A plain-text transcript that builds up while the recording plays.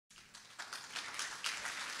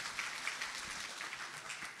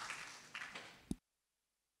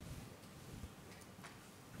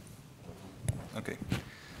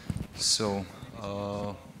So,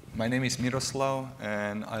 my name is Miroslav,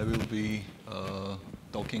 and I will be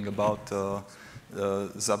talking about the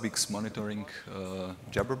Zabbix monitoring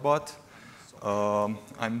Jabberbot.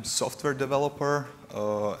 I'm software developer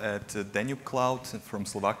at Danube Cloud from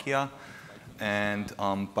Slovakia, and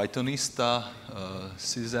I'm Pythonista,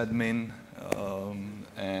 sysadmin,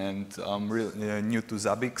 and I'm really new to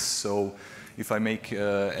Zabbix. So, if I make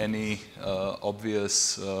any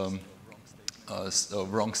obvious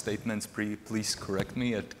wrong statements, please correct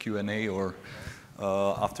me at Q&A or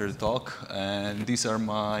after the talk. And these are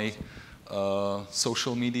my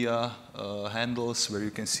social media handles where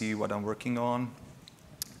you can see what I'm working on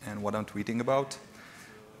and what I'm tweeting about.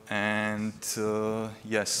 And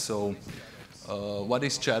yes, so what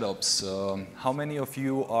is ChatOps? How many of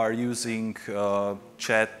you are using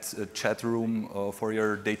chat room for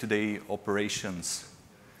your day-to-day operations?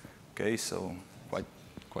 Okay, so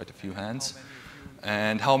quite a few hands.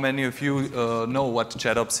 And how many of you know what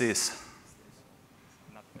ChatOps is?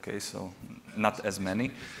 Okay, so not as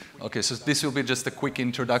many. Okay, so this will be just a quick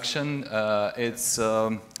introduction.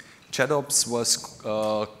 ChatOps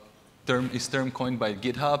is term coined by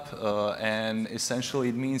GitHub, and essentially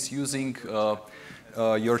it means using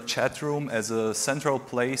your chat room as a central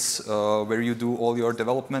place where you do all your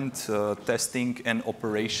development, testing, and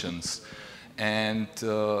operations. And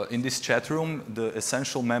in this chat room, the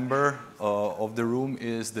essential member of the room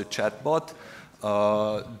is the chatbot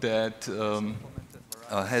that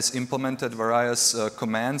has implemented various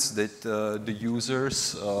commands that the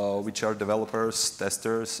users, which are developers,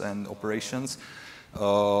 testers, and operations,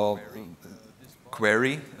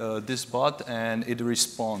 query this bot, and it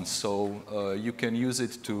responds. So you can use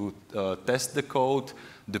it to test the code,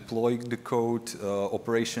 deploy the code,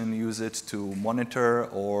 operation use it to monitor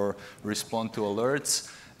or respond to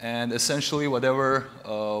alerts, and essentially whatever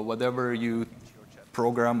you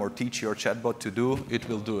program or teach your chatbot to do, it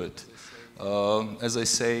will do it. As I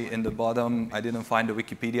say in the bottom, I didn't find a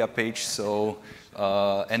Wikipedia page, so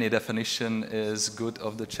any definition is good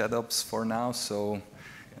of the ChatOps for now. So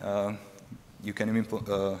you can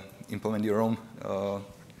implement your own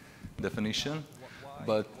definition.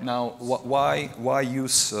 But now, why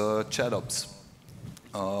use ChatOps?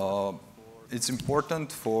 It's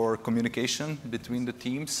important for communication between the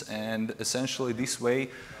teams, and essentially this way,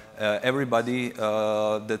 everybody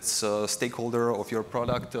that's a stakeholder of your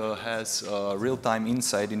product has real-time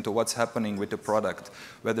insight into what's happening with the product,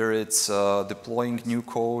 whether it's deploying new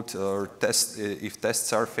code or if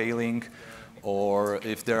tests are failing, or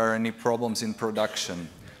if there are any problems in production.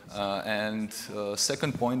 And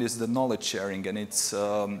second point is the knowledge sharing, and it's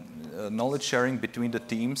knowledge sharing between the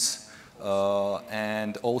teams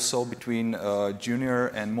and also between junior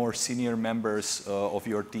and more senior members of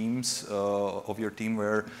your team,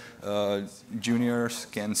 where juniors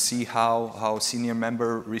can see how senior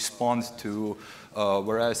member respond to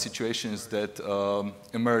various situations that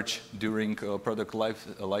emerge during product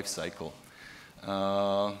life cycle.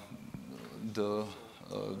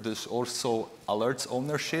 There's also alerts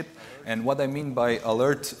ownership, and what I mean by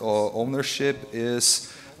alert ownership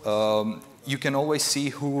is you can always see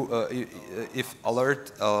who, if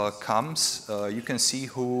alert comes, you can see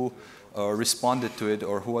who responded to it,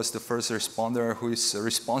 or who was the first responder, who is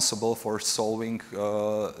responsible for solving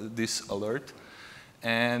this alert.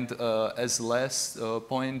 And as last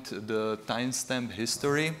point, the timestamp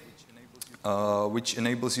history, which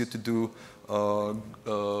enables you to do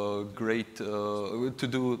to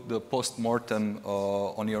do the post-mortem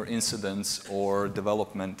on your incidents or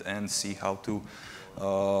development and see how to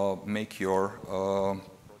make your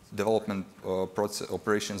development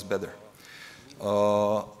operations better.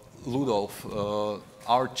 Ludolph,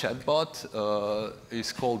 our chatbot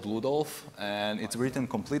is called Ludolph, and it's written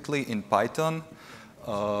completely in Python.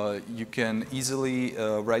 You can easily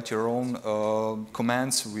write your own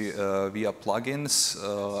commands via plugins,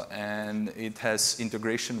 and it has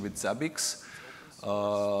integration with Zabbix.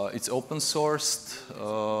 It's open sourced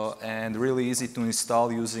and really easy to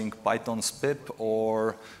install using Python's pip,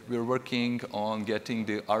 or we're working on getting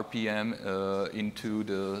the RPM into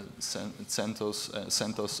the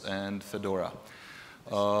CentOS and Fedora.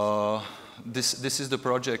 This is the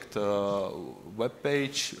project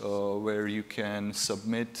webpage where you can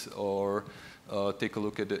submit or take a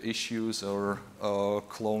look at the issues or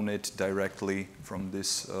clone it directly from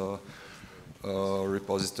this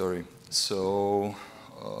repository. So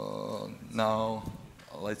now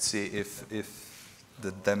let's see if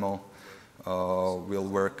the demo will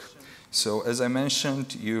work. So as I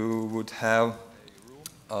mentioned, you would have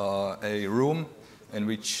a room in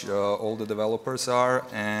which all the developers are,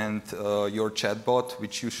 and your chatbot,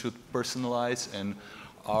 which you should personalize and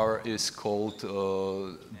R is called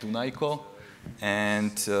Dunajko,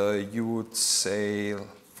 and you would say,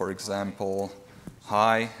 for example,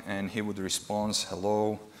 hi, and he would respond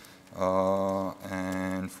hello,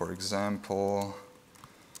 and for example,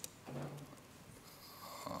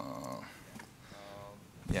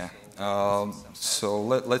 yeah. So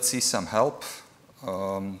let's see some help.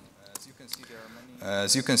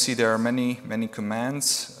 As you can see, there are many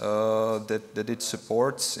commands that it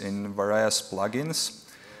supports in various plugins.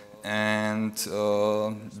 And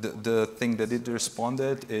the thing that it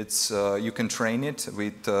responded, it's you can train it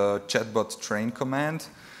with chatbot train command.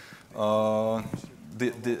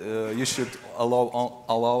 You should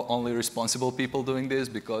allow only responsible people doing this,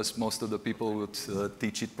 because most of the people would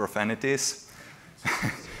teach it profanities.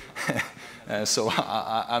 So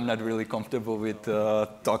I'm not really comfortable with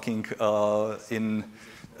talking in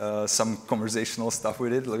some conversational stuff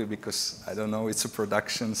with it, because I don't know, it's a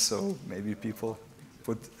production, so maybe people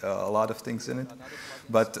put a lot of things in it.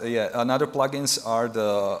 But yeah, another plugins are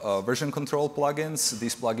the version control plugins.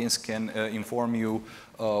 These plugins can inform you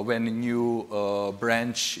when a new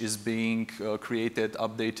branch is being created,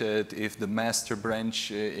 updated, if the master branch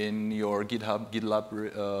in your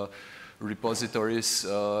GitLab repositories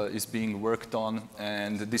is being worked on,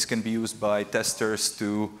 and this can be used by testers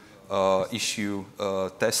to issue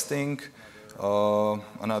testing.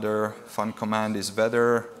 Another fun command is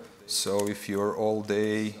weather. So if you're all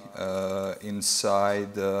day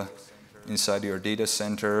inside your data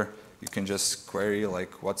center, you can just query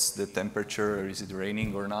like what's the temperature, or is it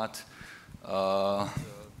raining or not.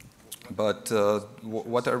 But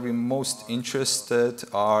what are we most interested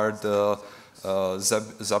are the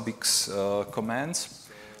Zabbix commands.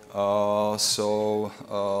 So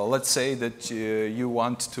let's say that you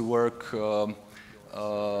want to work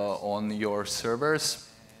on your servers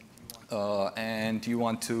and you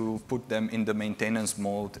want to put them in the maintenance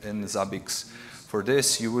mode in Zabbix. For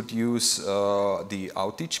this, you would use the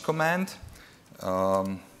outage command.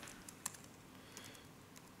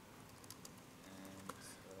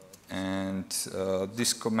 And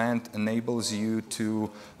this command enables you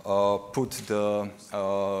to put the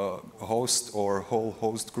host or whole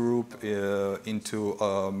host group into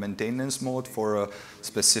maintenance mode for a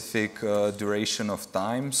specific duration of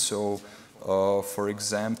time. So, for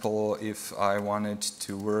example, if I wanted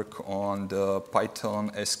to work on the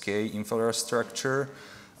Python SK infrastructure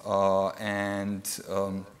and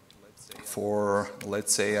for,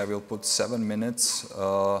 let's say, I will put 7 minutes,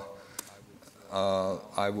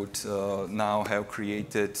 I would now have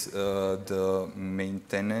created the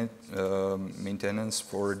maintenance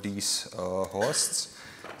for these hosts.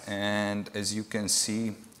 And as you can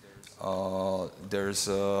see, there's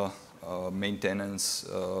a maintenance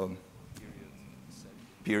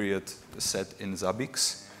period set in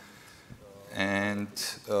Zabbix. And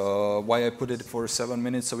why I put it for 7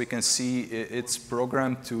 minutes, so we can see it's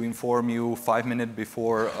programmed to inform you 5 minutes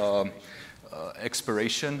before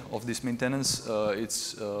expiration of this maintenance.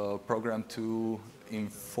 It's programmed to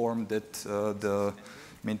inform that the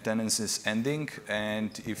maintenance is ending,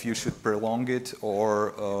 and if you should prolong it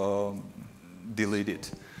or delete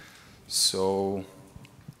it. So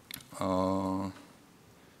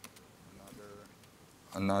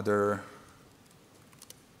another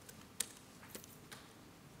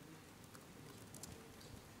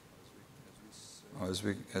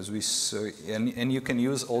and you can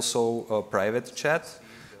use also private chat.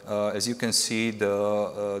 As you can see,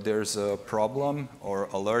 there's a problem or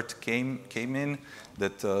alert came in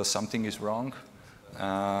that something is wrong,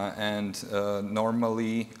 and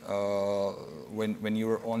normally when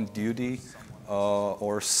you're on duty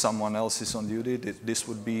or someone else is on duty, this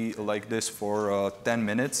would be like this for 10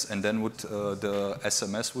 minutes, and then the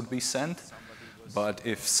SMS would be sent. But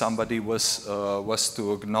if somebody was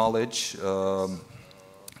to acknowledge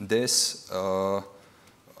this,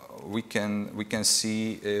 we can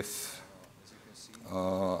see if,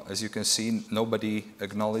 as you can see, nobody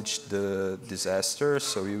acknowledged the disaster.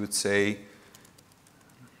 So we would say,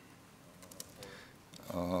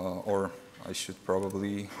 or I should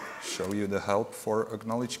probably show you the help for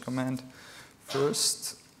acknowledge command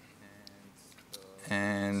first.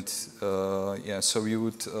 And yeah, so you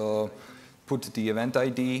would put the event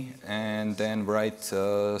ID and then write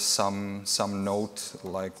some note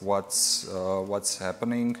like what's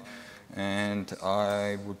happening. And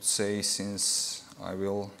I would say, since I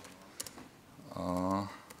will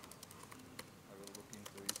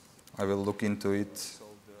look into it,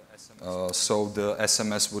 so the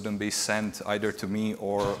SMS wouldn't be sent either to me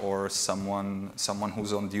or someone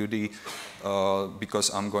who's on duty,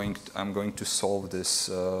 because I'm going to solve this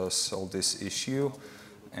issue.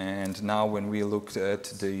 And now when we looked at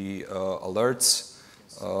the alerts,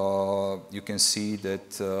 you can see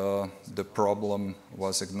that the problem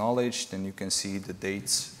was acknowledged, and you can see the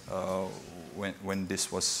dates when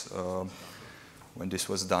this was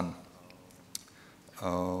done.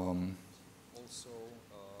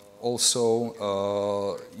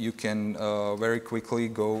 Also, you can very quickly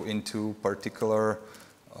go into particular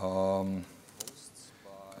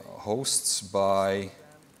hosts by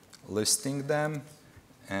listing them,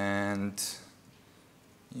 and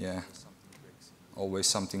yeah, always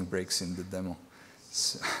something breaks in the demo.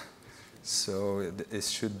 So it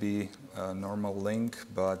should be a normal link,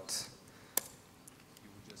 but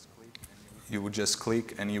you would just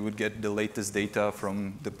click and you would get the latest data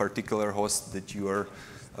from the particular host that you are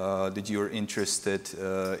interested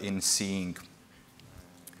in seeing.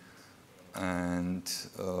 And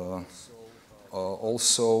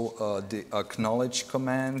also the acknowledge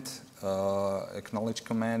command.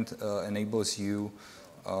 Enables you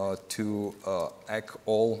to echo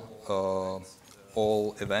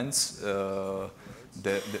all events, all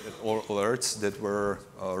alerts that were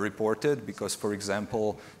reported, because, for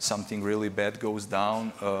example, something really bad goes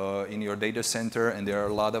down in your data center and there are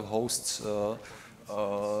a lot of hosts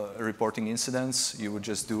reporting incidents. You would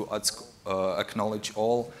just do acknowledge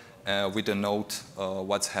all with a note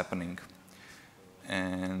what's happening.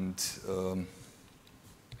 And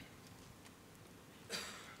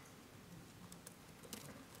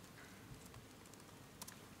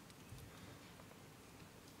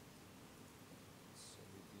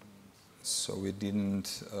so we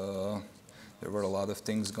didn't, there were a lot of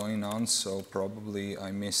things going on, so probably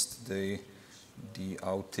I missed the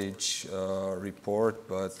outage report,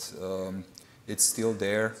 but it's still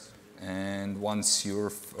there. And once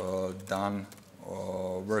you're done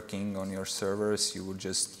working on your servers, you would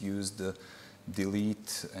just use the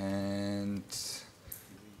delete and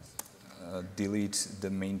delete the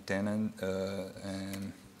maintenance,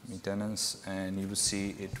 and you will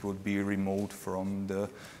see it would be removed from the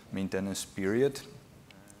maintenance period.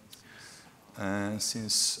 And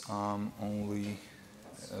since I'm only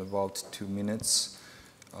about 2 minutes,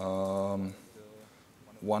 one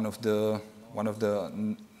of the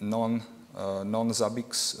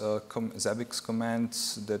non-Zabbix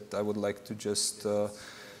commands that I would like to just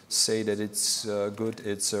say that it's good.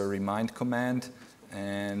 It's a remind command,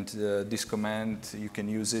 and this command, you can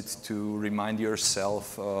use it to remind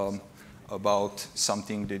yourself about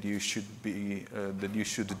something that you should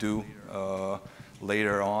do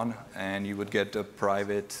later on, and you would get a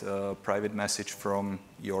private message from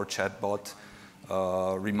your chatbot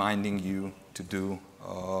reminding you to do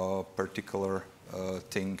a particular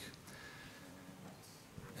thing.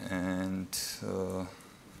 And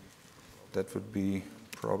that would be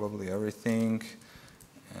probably everything.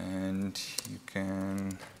 And you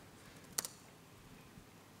can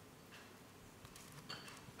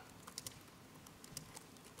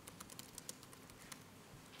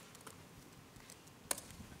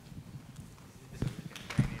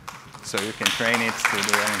train it to do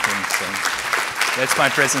anything. So that's my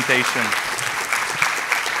presentation.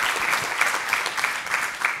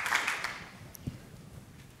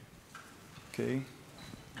 Okay,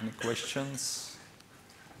 any questions?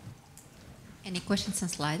 Any questions on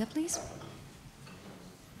Slido, please?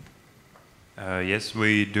 Yes,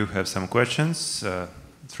 we do have some questions,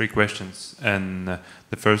 3 questions. And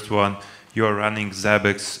the first one, you are running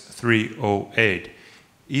Zabbix 3.08.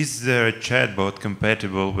 Is there a chatbot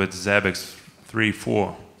compatible with Zabbix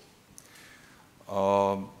 3.4?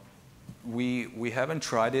 We haven't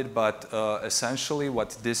tried it, but essentially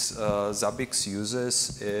what this Zabbix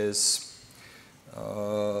uses is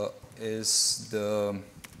the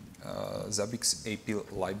Zabbix API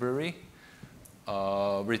library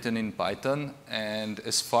written in Python. And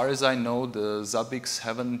as far as I know, the Zabbix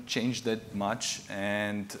haven't changed that much,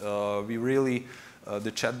 and the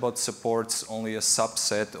chatbot supports only a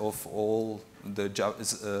subset of all the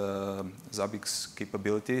Zabbix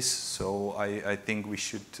capabilities. So I think it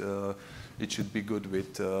should be good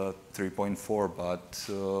with 3.4, but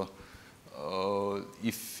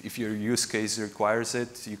if your use case requires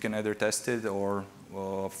it, you can either test it or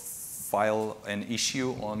file an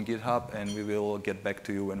issue on GitHub, and we will get back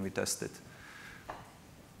to you when we test it.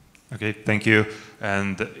 Okay, thank you.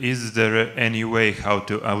 And is there any way how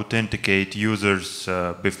to authenticate users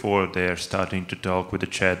before they are starting to talk with the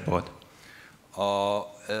chatbot?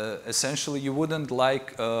 Essentially, you wouldn't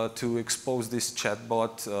like to expose this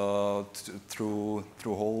chatbot through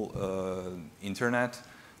whole internet,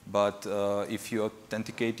 but if you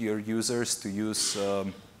authenticate your users to use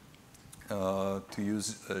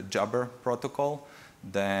Jabber protocol,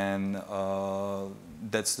 then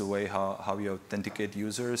that's the way how you authenticate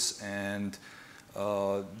users. And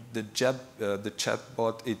the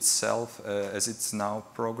chatbot itself, as it's now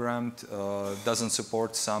programmed, doesn't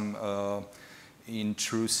support some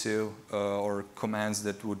intrusive or commands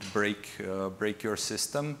that would break your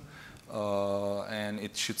system, and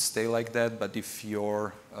it should stay like that. But if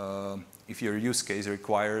your use case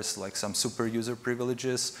requires like some super user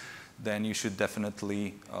privileges, then you should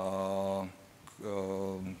definitely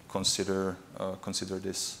consider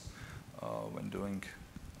this when doing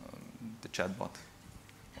the chatbot.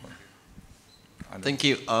 Thank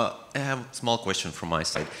you. I have a small question from my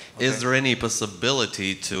side. Okay. Is there any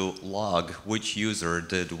possibility to log which user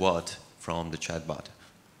did what from the chatbot?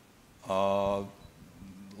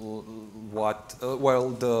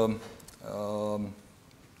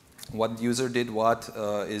 What user did what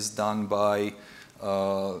is done by,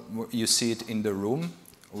 you see it in the room,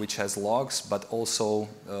 which has logs, but also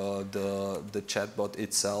the chatbot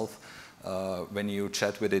itself, when you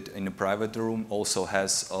chat with it in a private room, also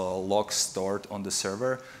has logs stored on the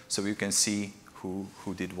server, so you can see who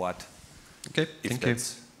did what. Okay, thank you.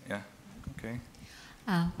 Yeah, okay.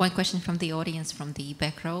 One question from the audience from the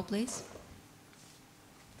back row, please.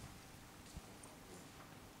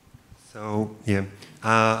 So, yeah,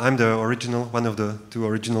 I'm the original, one of the two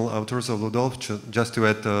original authors of Ludolph. Just to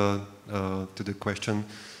add to the question,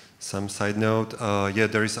 some side note, yeah,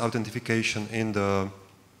 there is authentication in the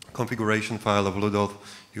configuration file of Ludolph.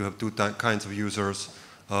 You have two kinds of users,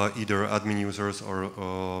 either admin users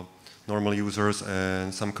or normal users,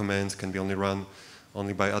 and some commands can be only run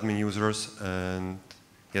only by admin users, and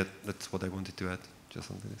yeah, that's what I wanted to add,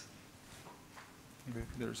 just on this. Okay,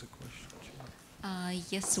 there's a question.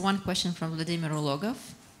 Yes, one question from Vladimir Ulogov.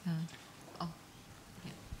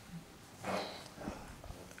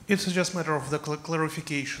 It's just a matter of the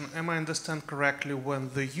clarification. Am I understand correctly, when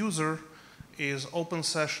the user is open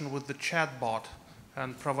session with the chatbot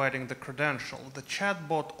and providing the credential, the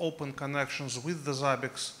chatbot open connections with the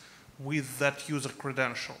Zabbix with that user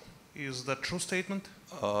credential? Is that true statement?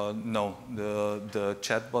 No, the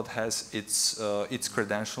chatbot has its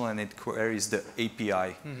credential and it queries the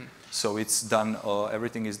API. Mm-hmm. So it's done.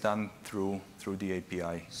 Everything is done through the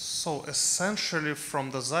API. So essentially,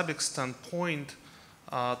 from the Zabbix standpoint,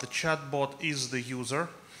 the chatbot is the user.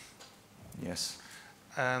 Yes.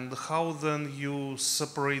 And how then you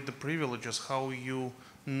separate the privileges? How you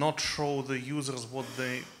not show the users what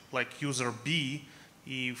they like user B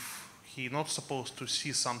if he not supposed to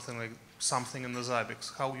see something in the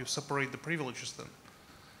Zabbix? How you separate the privileges then?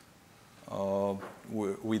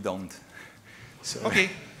 We don't. So. Okay.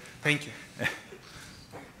 Thank you.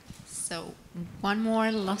 So, one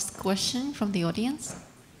more last question from the audience.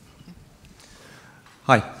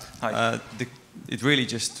 Hi. Hi. It's really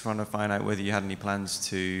just trying to find out whether you had any plans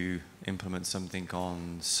to implement something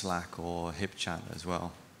on Slack or HipChat as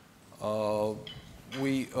well.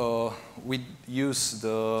 We use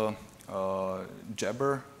the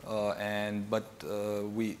Jabber, but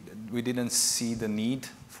we didn't see the need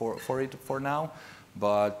for it for now.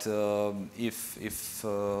 But if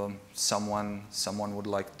someone would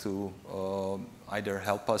like to either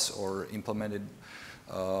help us or implement it,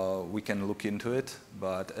 we can look into it.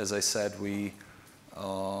 But as I said, we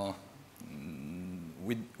don't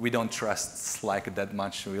trust Slack that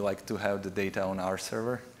much. We like to have the data on our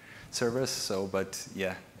servers. So, but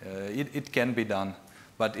yeah, it can be done.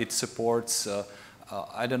 But it supports.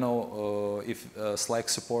 I don't know if Slack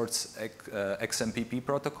supports XMPP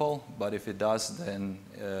protocol, but if it does, then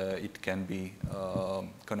it can be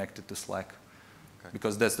connected to Slack, okay,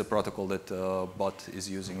 because that's the protocol that bot is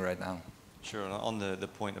using right now. Sure. And on the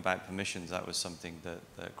point about permissions, that was something that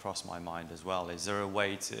crossed my mind as well. Is there a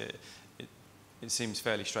way to? It seems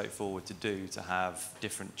fairly straightforward to do, to have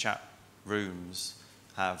different chat rooms,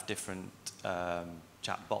 have different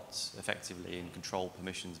chat bots effectively, and control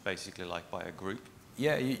permissions basically like by a group.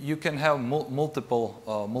 Yeah, you can have multiple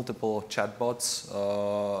chatbots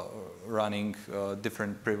running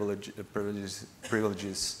different privileges.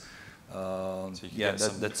 So you can get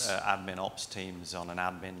some admin ops teams on an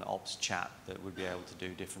admin ops chat that would be able to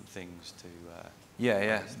do different things to.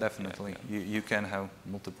 Yeah, definitely. Yeah. You can have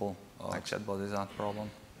multiple chatbots. Is not a problem.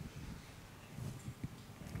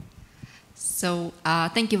 So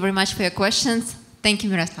thank you very much for your questions. Thank you,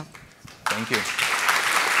 Miroslav. Thank you.